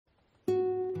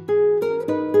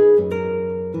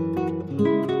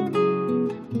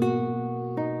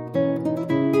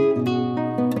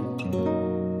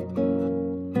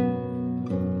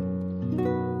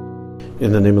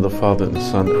In the name of the Father, and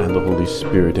the Son, and the Holy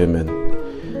Spirit,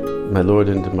 amen. My Lord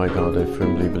and my God, I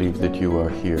firmly believe that you are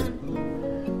here,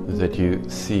 that you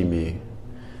see me,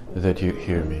 that you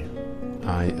hear me.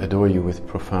 I adore you with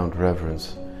profound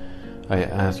reverence. I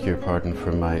ask your pardon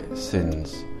for my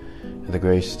sins, and the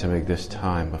grace to make this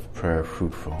time of prayer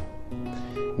fruitful.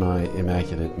 My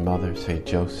Immaculate Mother, Saint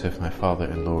Joseph, my Father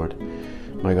and Lord,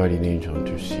 my guardian angel,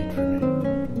 intercede for me.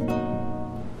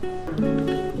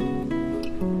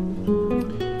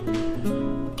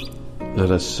 Let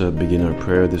us begin our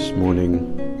prayer this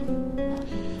morning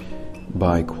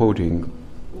by quoting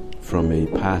from a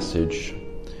passage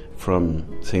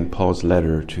from St. Paul's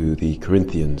letter to the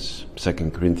Corinthians,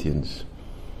 2 Corinthians,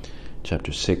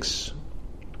 chapter 6.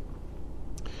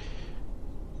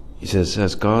 He says,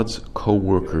 as God's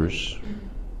co-workers,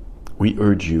 we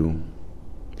urge you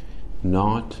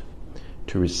not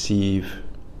to receive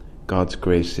God's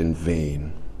grace in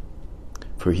vain.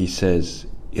 For he says,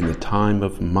 in the time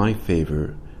of my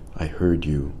favor I heard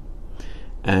you,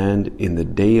 and in the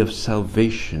day of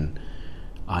salvation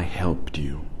I helped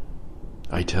you.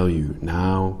 I tell you,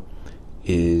 now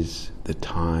is the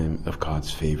time of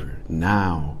God's favor.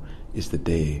 Now is the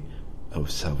day of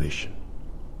salvation.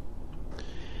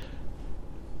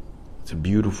 It's a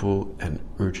beautiful and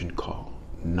urgent call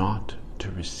not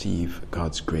to receive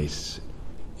God's grace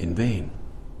in vain.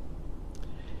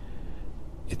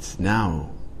 It's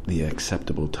now the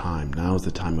acceptable time. Now is the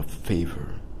time of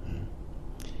favor,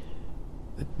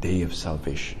 the day of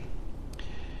salvation.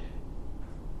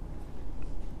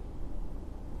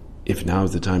 If now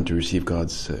is the time to receive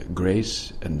God's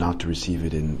grace and not to receive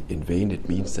it in vain, it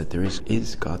means that there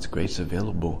is God's grace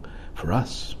available for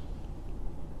us.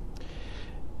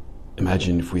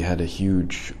 Imagine if we had a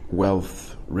huge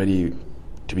wealth ready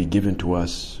to be given to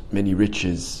us, many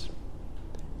riches,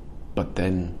 but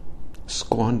then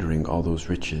squandering all those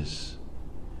riches.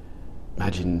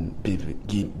 Imagine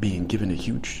being given a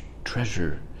huge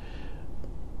treasure,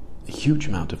 a huge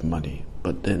amount of money,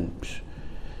 but then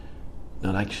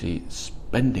not actually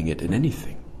spending it in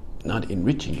anything, not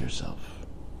enriching yourself,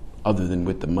 other than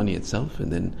with the money itself,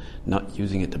 and then not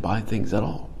using it to buy things at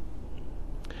all.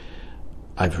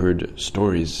 I've heard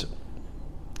stories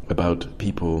about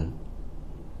people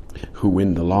who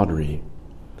win the lottery,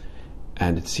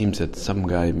 and it seems that some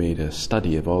guy made a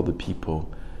study of all the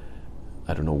people,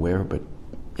 I don't know where, but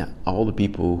yeah, all the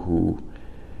people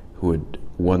who had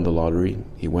won the lottery.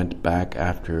 He went back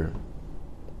after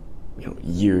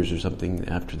years or something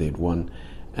after they had won,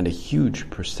 and a huge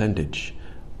percentage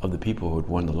of the people who had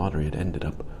won the lottery had ended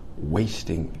up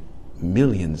wasting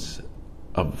millions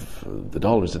of the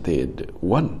dollars that they had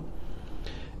won.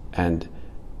 And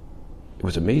it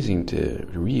was amazing to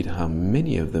read how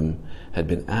many of them had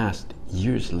been asked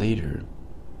years later,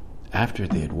 after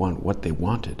they had won, what they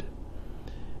wanted.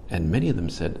 And many of them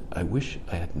said, I wish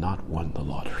I had not won the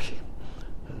lottery.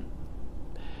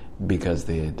 Because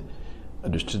they had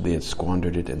understood they had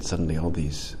squandered it, and suddenly all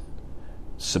these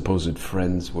supposed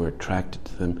friends were attracted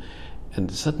to them,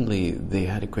 and suddenly they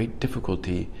had a great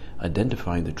difficulty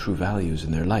identifying the true values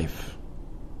in their life.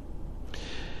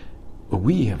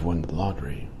 We have won the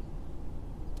lottery.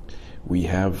 We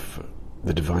have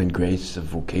the divine grace of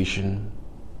vocation,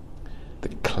 the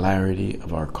clarity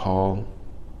of our call,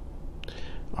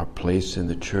 our place in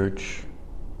the church.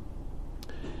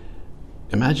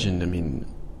 Imagine,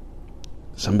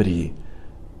 somebody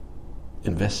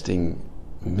investing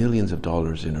millions of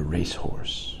dollars in a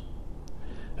racehorse,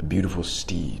 a beautiful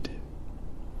steed.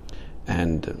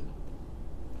 And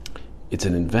it's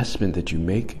an investment that you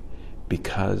make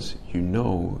because you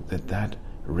know that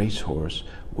racehorse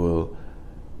will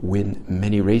win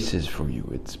many races for you.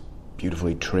 It's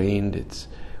beautifully trained. It's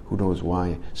who knows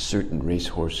why certain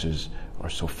racehorses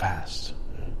are so fast.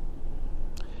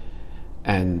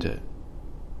 And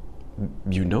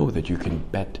you know that you can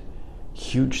bet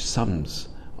huge sums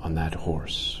on that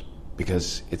horse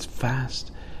because it's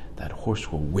fast. That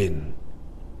horse will win.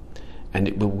 And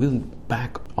it will win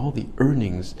back all the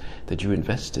earnings that you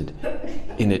invested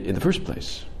in it in the first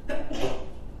place.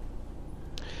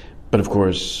 But of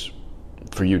course,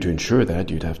 for you to ensure that,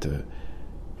 you'd have to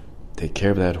take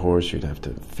care of that horse, you'd have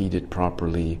to feed it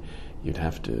properly, you'd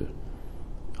have to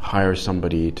hire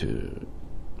somebody to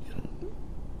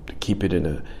keep it in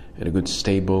a good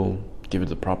stable, give it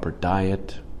the proper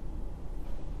diet.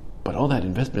 But all that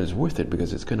investment is worth it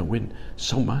because it's going to win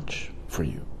so much for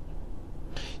you.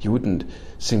 You wouldn't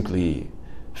simply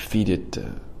feed it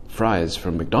fries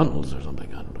from McDonald's or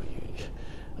something.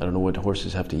 I don't know what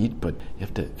horses have to eat, but you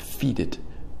have to feed it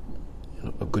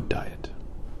a good diet.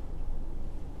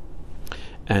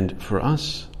 And for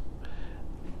us,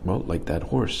 well, like that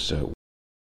horse,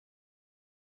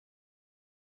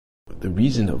 the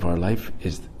reason of our life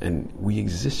is, and we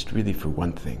exist really for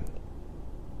one thing.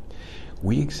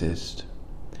 We exist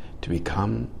to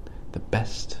become the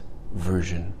best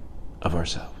version of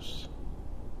ourselves.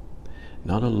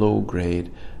 Not a low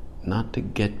grade, not to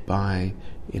get by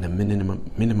in a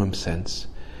minimum sense.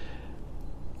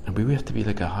 And we have to be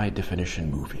like a high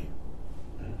definition movie.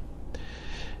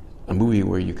 A movie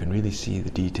where you can really see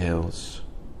the details,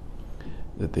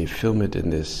 that they film it in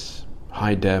this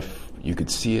high def, you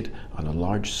could see it on a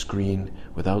large screen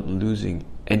without losing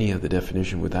any of the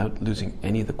definition, without losing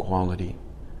any of the quality.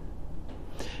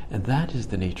 And that is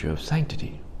the nature of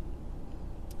sanctity.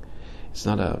 It's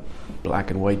not a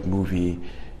black and white movie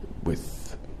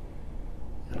with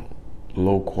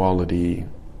low quality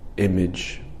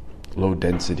image, low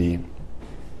density,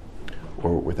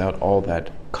 or without all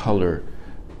that color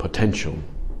potential.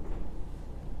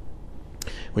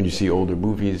 When you see older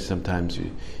movies, sometimes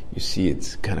you see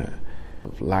it's kind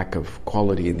of lack of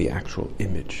quality in the actual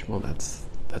image. Well, that's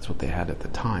what they had at the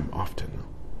time often.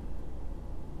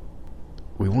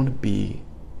 We want to be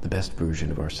the best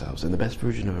version of ourselves, and the best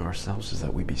version of ourselves is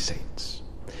that we be saints.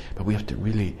 But we have to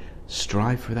really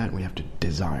strive for that, and we have to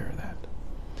desire that.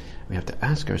 We have to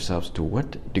ask ourselves, to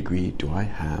what degree do I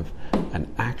have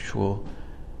an actual,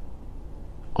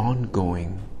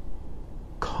 ongoing,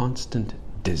 constant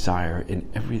desire in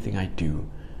everything I do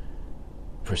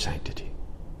for sanctity?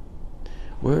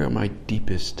 Where are my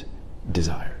deepest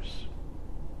desires?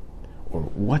 Or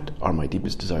what are my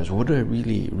deepest desires? What do I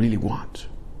really, really want?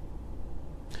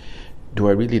 Do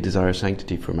I really desire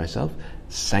sanctity for myself?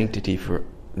 Sanctity for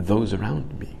those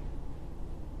around me?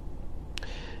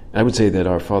 I would say that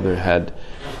our Father had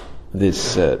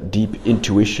this deep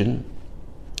intuition.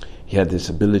 He had this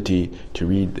ability to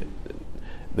read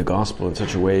the gospel in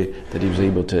such a way that he was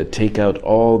able to take out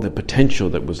all the potential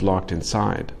that was locked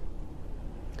inside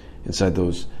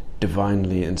those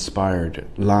divinely inspired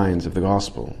lines of the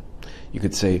gospel. You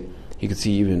could say he could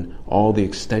see even all the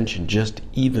extension just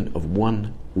even of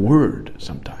one word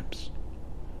sometimes.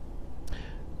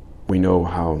 We know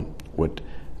how what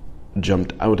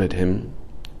jumped out at him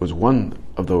was one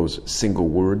of those single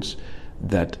words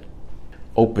that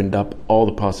opened up all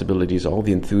the possibilities, all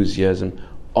the enthusiasm,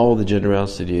 all the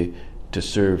generosity to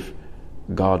serve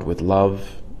God with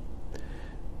love.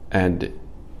 And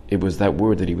it was that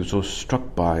word that he was so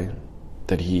struck by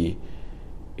that he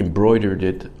embroidered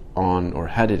it on, or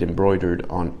had it embroidered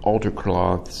on altar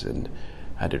cloths, and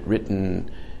had it written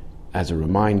as a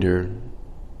reminder,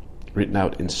 written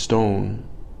out in stone.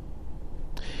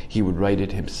 He would write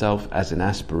it himself as an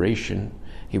aspiration.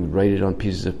 He would write it on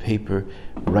pieces of paper,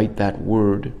 write that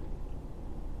word,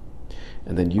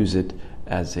 and then use it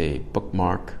as a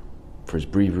bookmark for his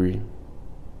breviary.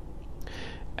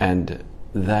 And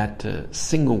that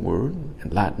single word in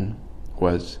Latin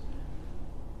was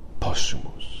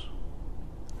possumus.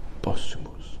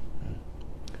 Possumus.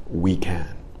 We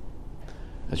can.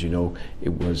 As you know,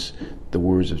 it was the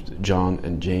words of John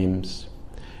and James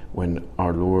when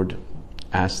our Lord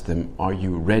asked them, "Are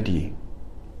you ready?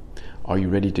 Are you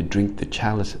ready to drink the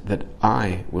chalice that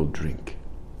I will drink?"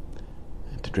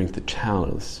 And to drink the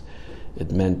chalice,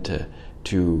 it meant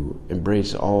to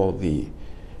embrace all the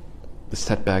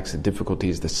setbacks, the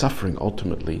difficulties, the suffering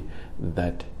ultimately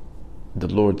that the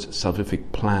Lord's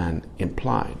salvific plan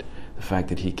implied. The fact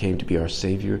that he came to be our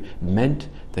Savior meant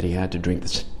that he had to drink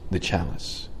the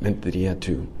chalice, meant that he had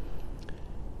to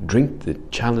drink the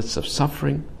chalice of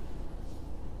suffering,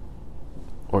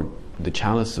 or the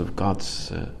chalice of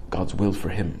God's will for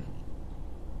him,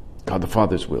 God the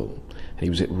Father's will. And he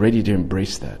was ready to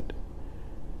embrace that.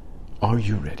 Are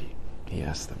you ready? He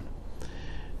asked them.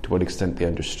 To what extent they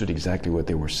understood exactly what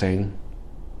they were saying.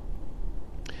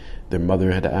 Their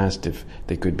mother had asked if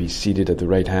they could be seated at the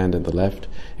right hand and the left.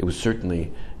 It was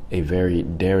certainly a very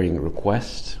daring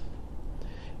request.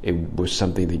 It was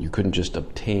something that you couldn't just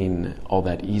obtain all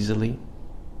that easily.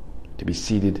 To be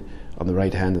seated on the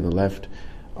right hand and the left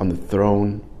on the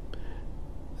throne,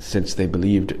 since they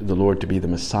believed the Lord to be the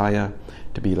Messiah,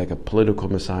 to be like a political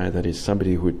Messiah, that is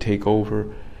somebody who would take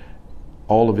over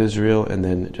all of Israel and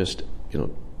then just,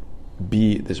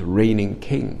 be this reigning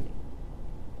king.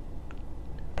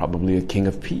 Probably a king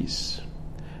of peace.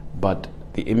 But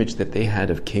the image that they had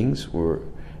of kings were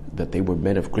that they were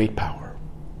men of great power,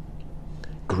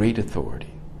 great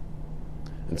authority.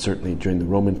 And certainly during the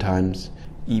Roman times,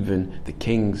 even the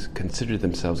kings considered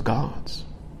themselves gods.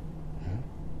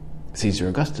 Caesar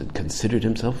Augustus considered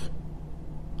himself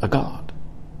a god.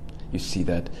 You see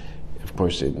that, of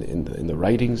course, in the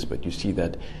writings, but you see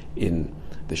that in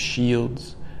the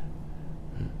shields.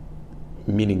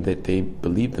 meaning that they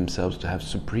believed themselves to have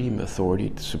supreme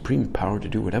authority, supreme power to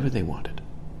do whatever they wanted.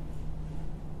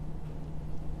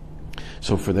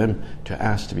 So for them to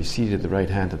ask to be seated at the right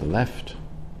hand of the left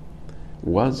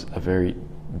was a very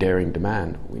daring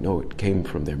demand. We know it came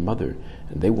from their mother,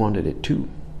 and they wanted it too.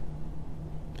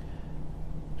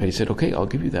 And he said, okay, I'll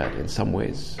give you that in some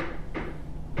ways,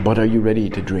 but are you ready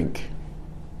to drink?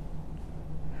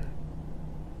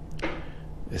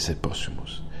 They said,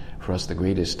 possumus. For us, the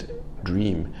greatest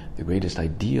dream, the greatest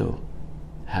ideal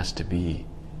has to be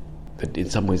that in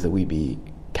some ways that we be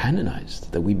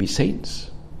canonized, that we be saints,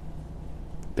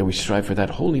 that we strive for that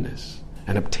holiness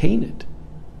and obtain it.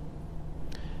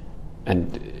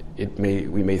 And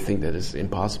we may think that it's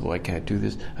impossible, I can't do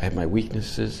this, I have my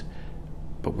weaknesses,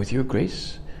 but with your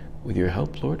grace, with your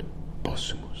help, Lord,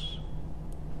 possumus.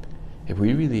 If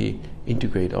we really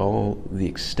integrate all the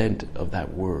extent of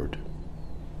that word,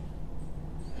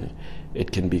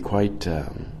 it can be quite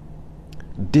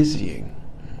dizzying.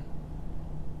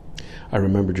 I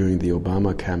remember during the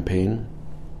Obama campaign,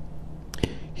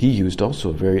 he used also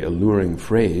a very alluring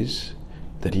phrase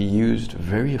that he used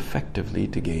very effectively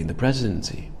to gain the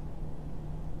presidency.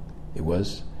 It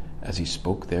was, as he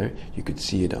spoke there, you could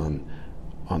see it on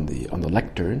the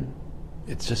lectern.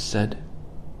 It just said,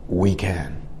 "We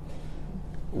can,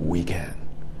 we can."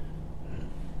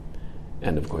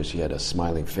 And of course, he had a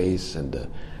smiling face and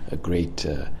a great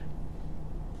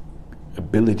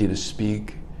ability to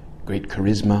speak, great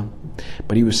charisma.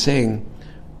 But he was saying,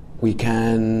 we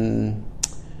can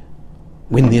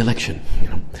win the election.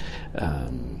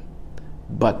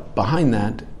 But behind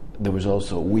that, there was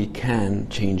also, we can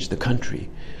change the country.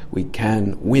 We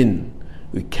can win.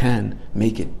 We can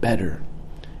make it better.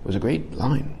 It was a great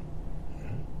line.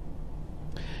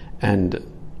 And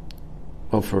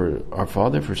well, for our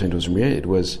father, for St. Josemaria, it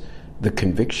was the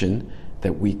conviction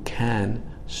that we can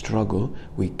struggle,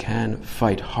 we can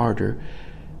fight harder,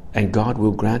 and God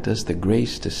will grant us the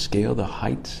grace to scale the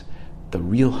heights, the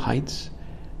real heights,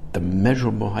 the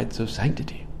measurable heights of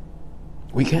sanctity.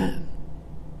 We can.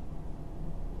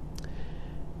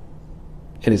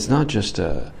 And it's not just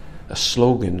a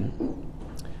slogan,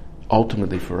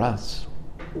 ultimately for us,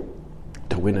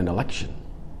 to win an election,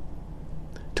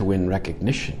 to win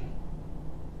recognition,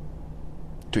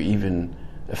 to even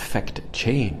affect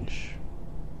change.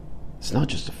 It's not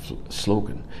just a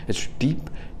slogan. It's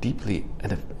deeply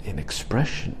an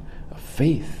expression of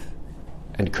faith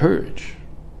and courage.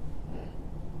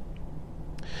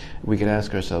 We can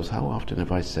ask ourselves, how often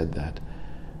have I said that?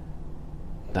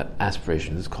 That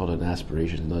aspiration, this is called an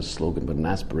aspiration, it's not a slogan, but an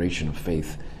aspiration of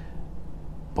faith.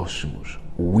 Possumus,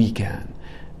 we can.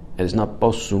 And it's not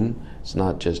possum, it's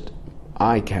not just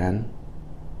I can,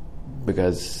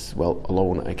 because, well,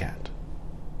 alone I can't.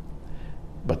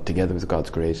 But together with God's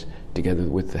grace, together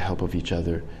with the help of each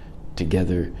other,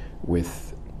 together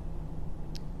with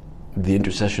the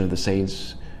intercession of the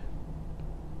saints,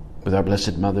 with our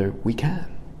Blessed Mother, we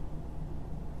can.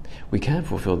 We can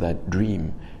fulfill that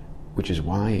dream, which is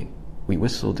why we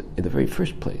whistled in the very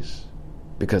first place,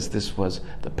 because this was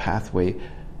the pathway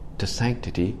to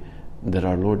sanctity that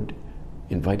our Lord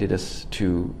invited us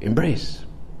to embrace.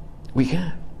 We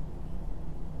can.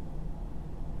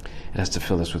 It has to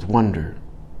fill us with wonder.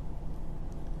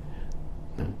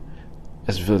 It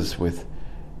has to fill us with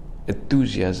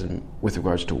enthusiasm with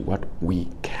regards to what we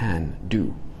can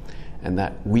do. And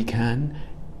that we can,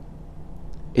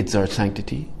 it's our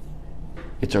sanctity,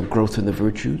 it's our growth in the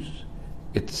virtues,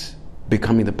 it's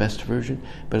becoming the best version,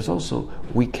 but it's also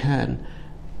we can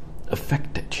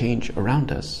affect change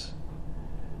around us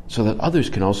so that others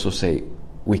can also say,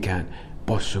 we can,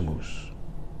 possumus.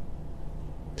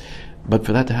 But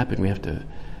for that to happen,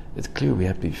 it's clear we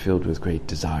have to be filled with great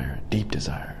desire,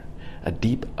 a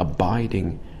deep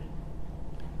abiding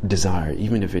desire,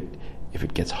 even if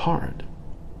it gets hard.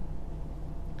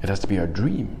 It has to be our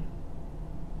dream.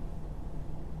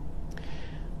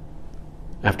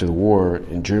 After the war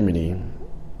in Germany,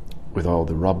 with all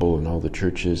the rubble and all the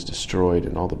churches destroyed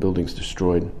and all the buildings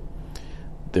destroyed,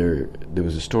 there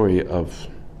was a story of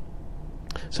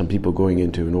some people going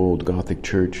into an old Gothic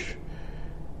church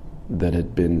that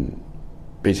had been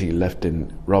basically left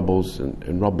in rubble,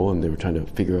 and they were trying to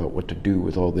figure out what to do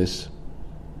with all this.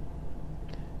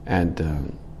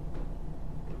 And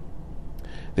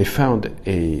they found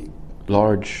a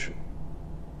large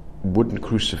wooden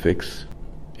crucifix.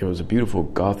 It was a beautiful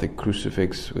Gothic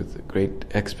crucifix with great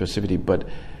expressivity, but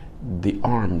the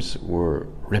arms were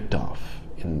ripped off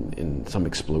in some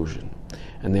explosion.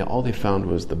 And all they found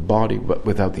was the body, but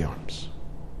without the arms.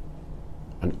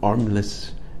 An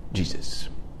armless Jesus.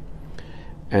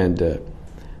 And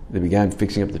they began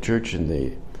fixing up the church, and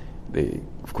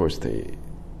of course, they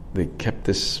kept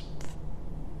this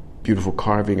beautiful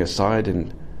carving aside,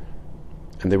 and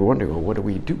they were wondering, well, what do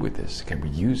we do with this? Can we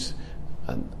use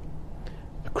a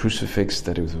crucifix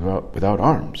that is without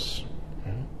arms?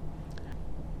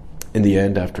 In the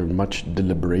end, after much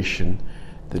deliberation,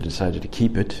 they decided to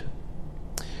keep it,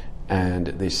 and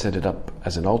they set it up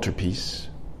as an altarpiece,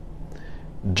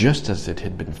 just as it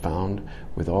had been found,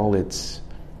 with all its,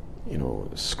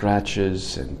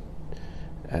 scratches and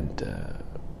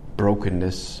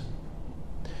brokenness.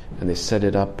 And they set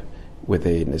it up with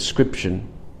an inscription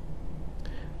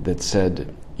that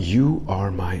said, "You are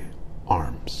my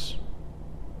arms.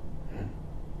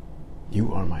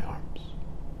 You are my arms."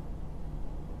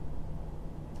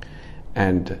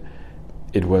 And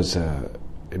it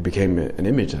became an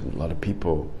image that a lot of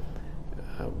people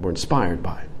were inspired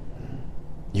by.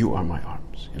 You are my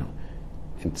arms.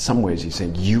 In some ways, he's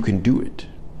saying you can do it.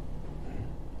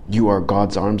 You are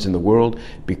God's arms in the world,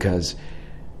 because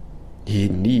He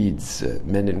needs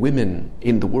men and women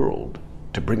in the world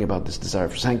to bring about this desire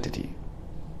for sanctity.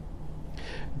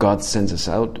 God sends us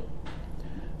out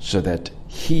so that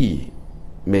He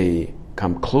may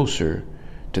come closer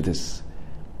to this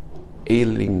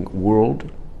ailing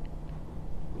world,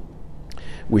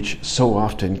 which so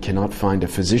often cannot find a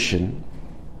physician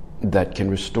that can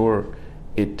restore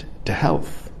it to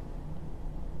health.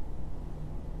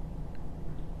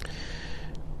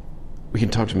 We can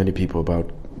talk to many people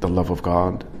about the love of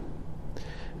God,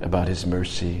 about His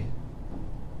mercy,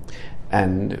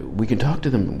 and we can talk to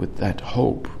them with that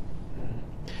hope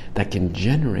that can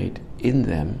generate in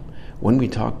them, when we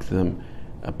talk to them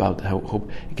about how hope,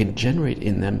 it can generate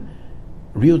in them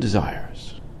real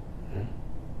desires.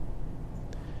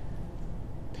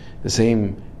 The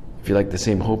same, if you like, the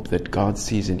same hope that God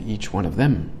sees in each one of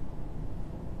them.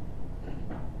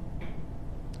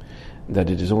 That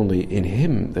it is only in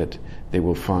Him that they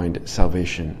will find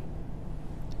salvation.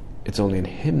 It's only in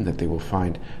Him that they will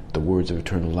find the words of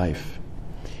eternal life.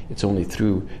 It's only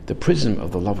through the prism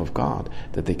of the love of God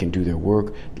that they can do their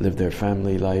work, live their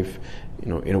family life,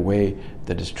 in a way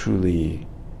that is truly,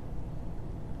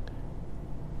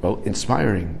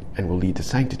 inspiring and will lead to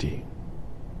sanctity.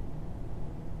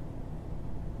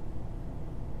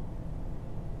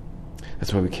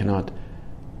 That's why we cannot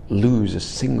lose a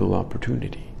single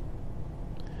opportunity.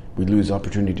 We lose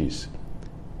opportunities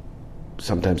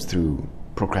sometimes through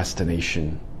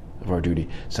procrastination of our duty,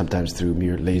 sometimes through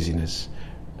mere laziness,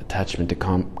 attachment to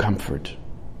comfort,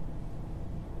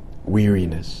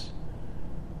 weariness,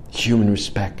 human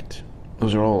respect.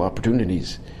 Those are all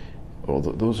opportunities.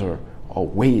 Those are all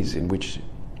ways in which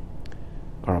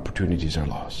our opportunities are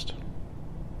lost.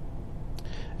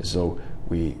 As though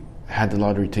we had the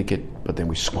lottery ticket, but then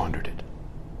we squandered it.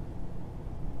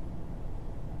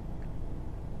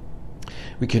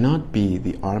 We cannot be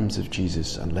the arms of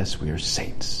Jesus unless we are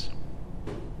saints.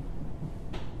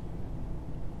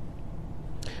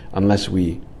 Unless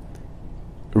we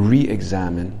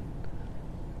re-examine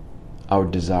our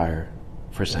desire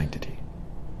for sanctity.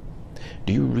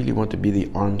 Do you really want to be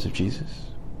the arms of Jesus?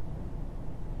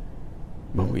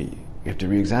 Well, we have to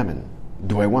re-examine.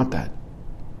 Do I want that?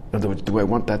 In other words, do I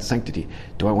want that sanctity?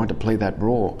 Do I want to play that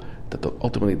role that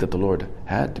ultimately the Lord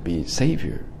had to be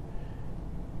Savior?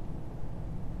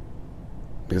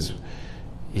 Because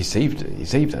He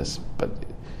saved us, but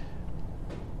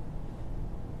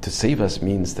to save us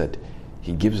means that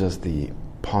He gives us the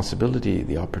possibility,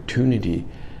 the opportunity,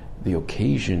 the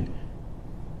occasion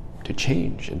to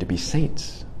change and to be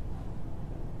saints.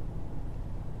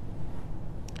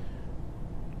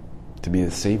 To be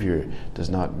the Savior does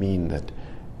not mean that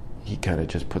He kind of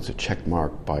just puts a check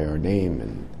mark by our name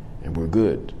and we're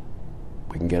good.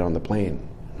 We can get on the plane.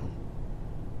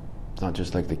 It's not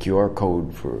just like the QR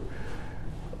code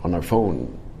on our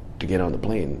phone to get on the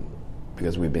plane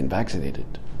because we've been vaccinated.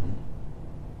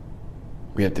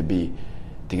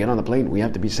 To get on the plane, we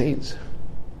have to be saints.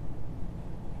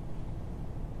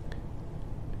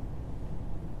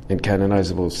 And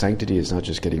canonizable sanctity is not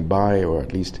just getting by, or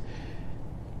at least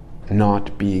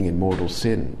not being in mortal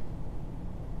sin.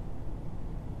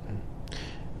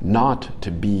 Not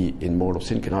to be in mortal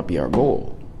sin cannot be our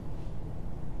goal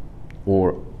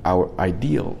or our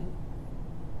ideal.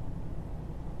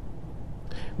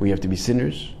 We have to be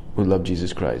sinners who love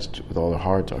Jesus Christ with all our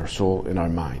heart, our soul, and our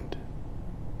mind.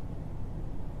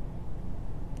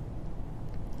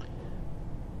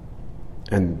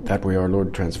 And that way our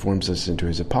Lord transforms us into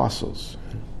His apostles.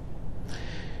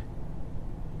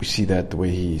 We see that the way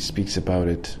He speaks about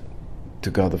it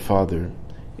to God the Father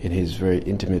in His very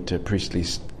intimate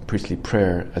priestly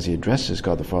prayer as He addresses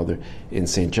God the Father in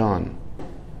St. John.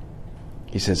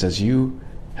 He says, "As you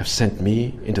have sent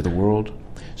me into the world,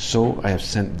 so I have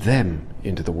sent them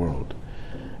into the world.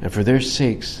 And for their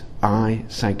sakes I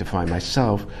sanctify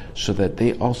myself, so that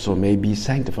they also may be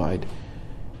sanctified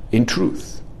in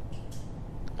truth.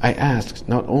 I ask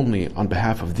not only on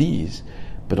behalf of these,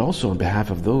 but also on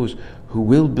behalf of those who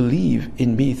will believe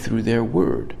in me through their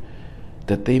word,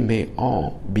 that they may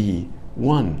all be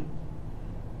one.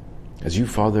 As you,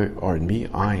 Father, are in me,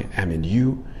 I am in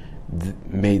you.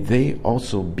 May they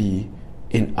also be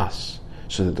in us,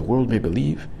 so that the world may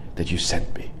believe that you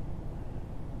sent me.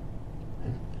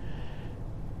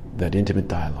 That intimate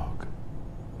dialogue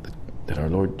that our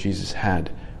Lord Jesus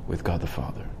had with God the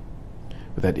Father,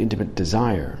 with that intimate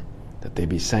desire that they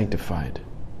be sanctified,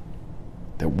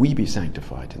 that we be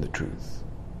sanctified in the truth.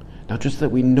 Not just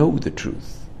that we know the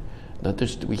truth, not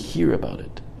just that we hear about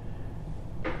it,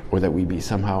 or that we be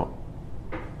somehow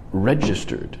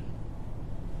registered.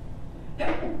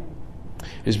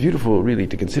 It's beautiful, really,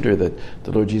 to consider that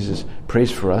the Lord Jesus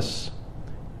prays for us.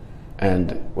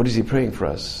 And what is he praying for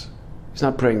us? He's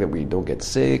not praying that we don't get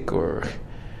sick or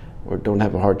don't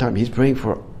have a hard time. He's praying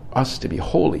for us to be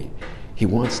holy. He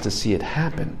wants to see it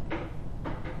happen.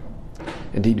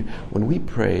 Indeed, when we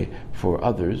pray for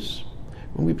others,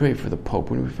 when we pray for the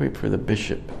Pope, when we pray for the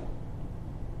Bishop,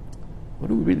 what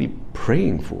are we really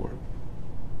praying for?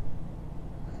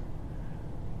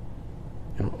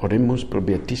 Oremus pro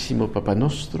Beatissimo Papa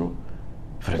Nostro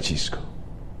Francisco.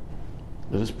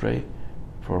 Let us pray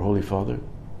for our Holy Father,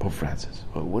 Pope Francis.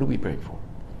 What are we praying for?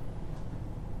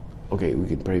 Okay, we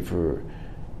can pray for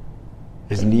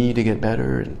his knee to get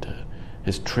better, and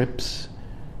his trips,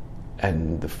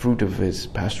 and the fruit of his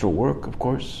pastoral work, of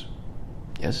course.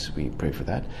 Yes, we pray for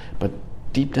that. But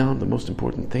deep down, the most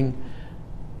important thing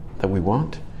that we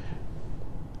want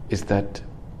is that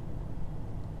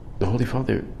the Holy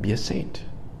Father be a saint,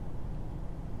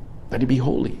 that he be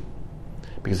holy.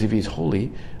 Because if he's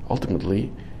holy,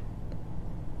 ultimately,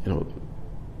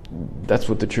 that's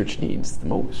what the Church needs the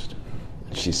most.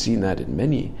 And she's seen that in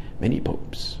many, many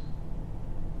popes.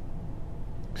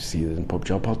 You see that in Pope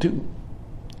John Paul II,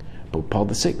 Pope Paul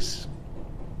VI,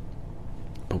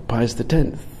 Pope Pius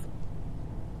X,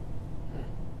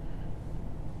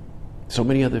 so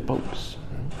many other popes.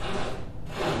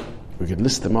 We could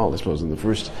list them all, I suppose. In the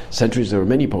first centuries, there were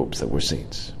many popes that were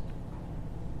saints.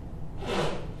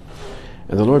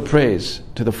 And the Lord prays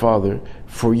to the Father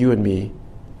for you and me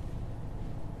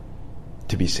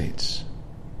to be saints.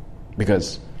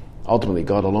 Because ultimately,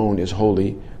 God alone is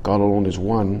holy, God alone is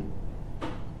one,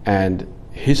 and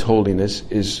his holiness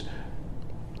is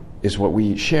what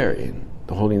we share in,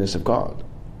 the holiness of God.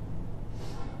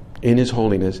 In his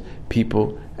holiness,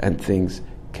 people and things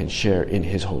can share in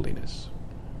his holiness.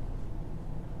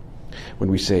 When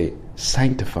we say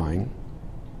sanctifying,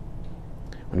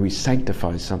 when we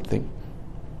sanctify something,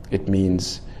 it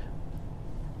means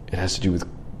it has to do with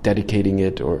dedicating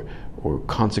it or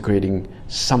consecrating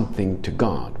something to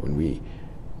God. When we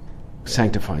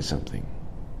sanctify something,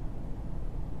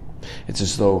 it's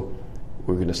as though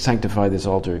we're going to sanctify this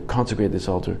altar, consecrate this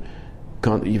altar.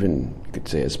 Even, you could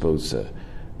say, I suppose,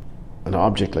 an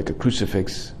object like a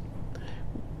crucifix,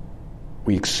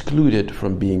 we exclude it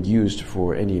from being used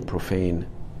for any profane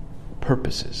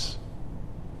purposes.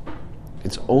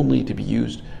 It's only to be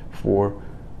used for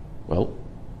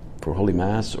Holy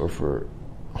Mass or for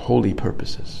holy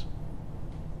purposes.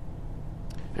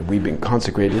 And we've been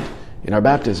consecrated in our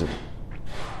baptism.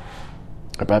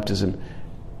 Our baptism,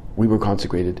 we were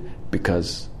consecrated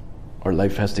because our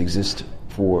life has to exist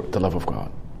for the love of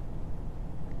God.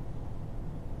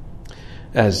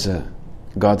 As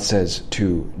God says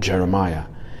to Jeremiah,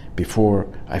 before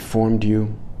I formed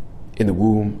you in the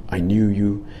womb, I knew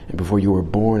you, and before you were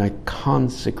born, I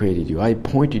consecrated you. I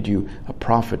appointed you a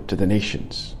prophet to the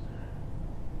nations.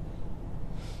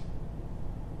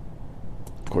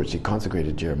 Of course, he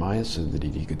consecrated Jeremiah so that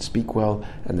he could speak well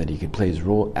and that he could play his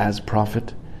role as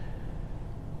prophet.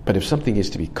 But if something is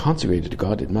to be consecrated to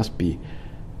God, it must be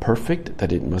perfect,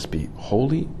 that it must be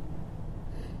holy.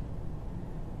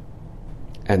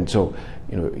 And so,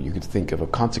 you could think of a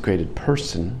consecrated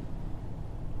person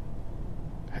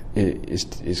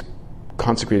is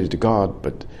consecrated to God,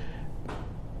 but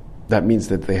that means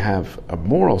that they have a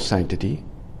moral sanctity.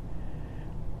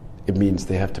 It means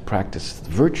they have to practice the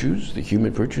virtues, the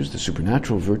human virtues, the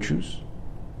supernatural virtues.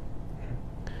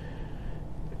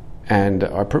 And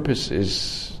our purpose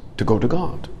is to go to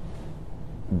God.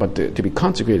 But to be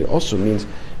consecrated also means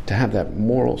to have that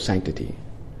moral sanctity.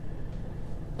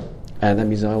 And that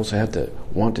means I also have to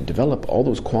want to develop all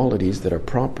those qualities that are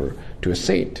proper to a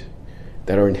saint,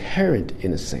 that are inherent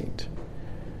in a saint.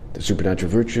 The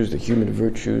supernatural virtues, the human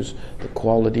virtues, the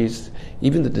qualities,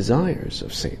 even the desires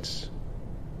of saints.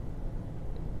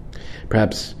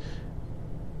 Perhaps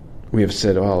we have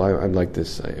said, "Oh, I'm like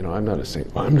this. I'm not a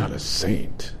saint." Well, I'm not a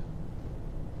saint.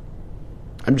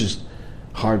 I'm just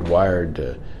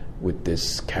hardwired with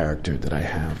this character that I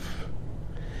have,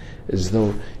 as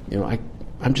though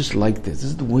I'm just like this.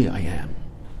 This is the way I am.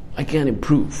 I can't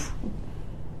improve.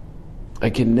 I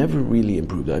can never really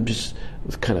improve. I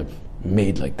was kind of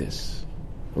made like this.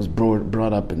 I was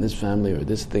brought up in this family or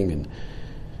this thing, and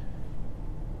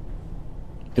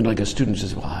like a student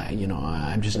says, "Well,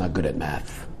 I'm just not good at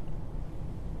math.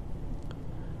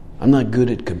 I'm not good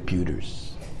at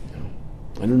computers.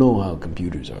 I don't know how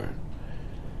computers are."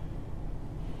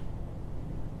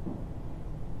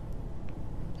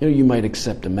 You might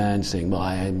accept a man saying, "Well,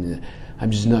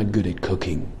 I'm just not good at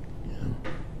cooking.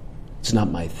 It's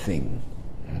not my thing."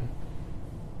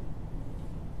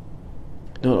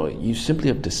 No, you simply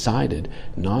have decided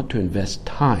not to invest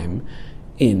time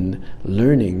in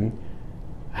learning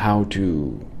how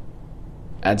to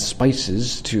add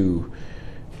spices to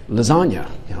lasagna,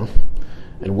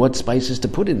 and what spices to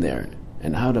put in there,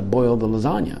 and how to boil the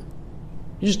lasagna.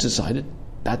 You just decided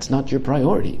that's not your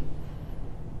priority.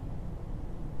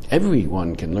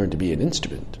 Everyone can learn to be an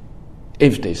instrument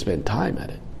if they spend time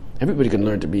at it. Everybody can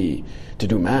learn to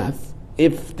do math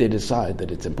if they decide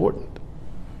that it's important.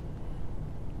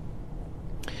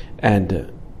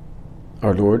 And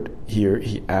our Lord here,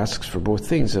 he asks for both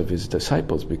things of his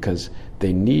disciples, because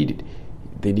they need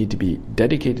to be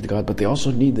dedicated to God, but they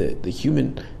also need the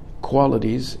human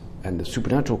qualities and the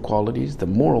supernatural qualities, the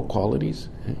moral qualities,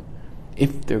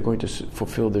 if they're going to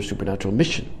fulfill their supernatural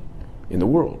mission in the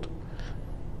world.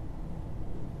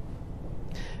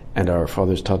 And our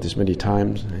fathers taught this many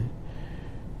times,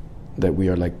 that we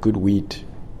are like good wheat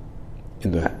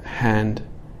in the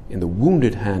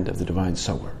wounded hand of the divine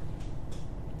sower.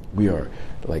 We are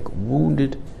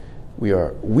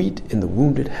wheat in the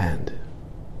wounded hand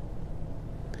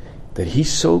that he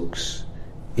soaks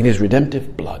in his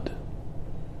redemptive blood,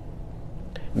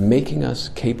 making us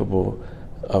capable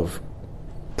of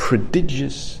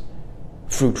prodigious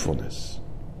fruitfulness.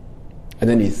 And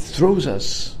then he throws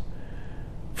us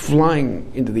flying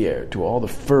into the air to all the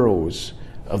furrows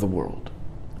of the world.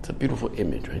 It's a beautiful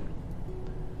image, right?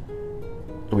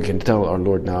 We can tell our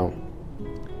Lord now,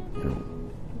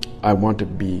 I want to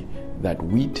be that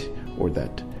wheat or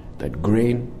that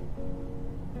grain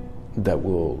that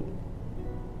will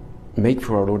make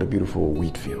for our Lord a beautiful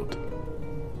wheat field.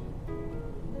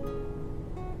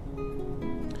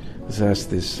 That's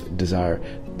this desire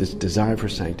for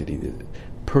sanctity. The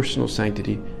personal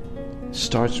sanctity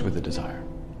starts with a desire.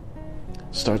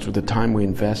 Starts with the time we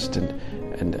invest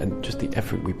and just the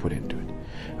effort we put into it.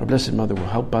 Our Blessed Mother will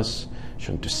help us.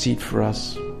 She'll intercede for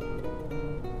us.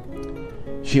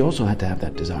 She also had to have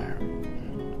that desire.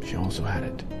 She also had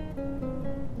it.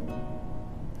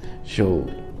 She'll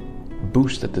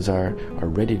boost that desire, our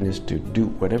readiness to do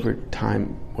whatever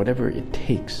it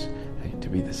takes to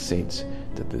be the saints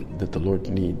that the Lord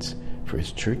needs for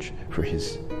his church, for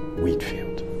his wheat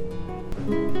field.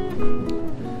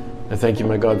 I thank you,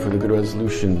 my God, for the good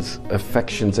resolutions,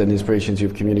 affections, and inspirations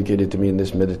you've communicated to me in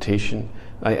this meditation.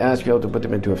 I ask you all to put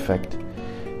them into effect.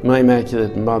 My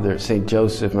Immaculate Mother, Saint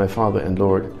Joseph, my Father and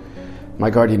Lord, my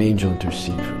guardian angel,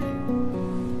 intercede for me.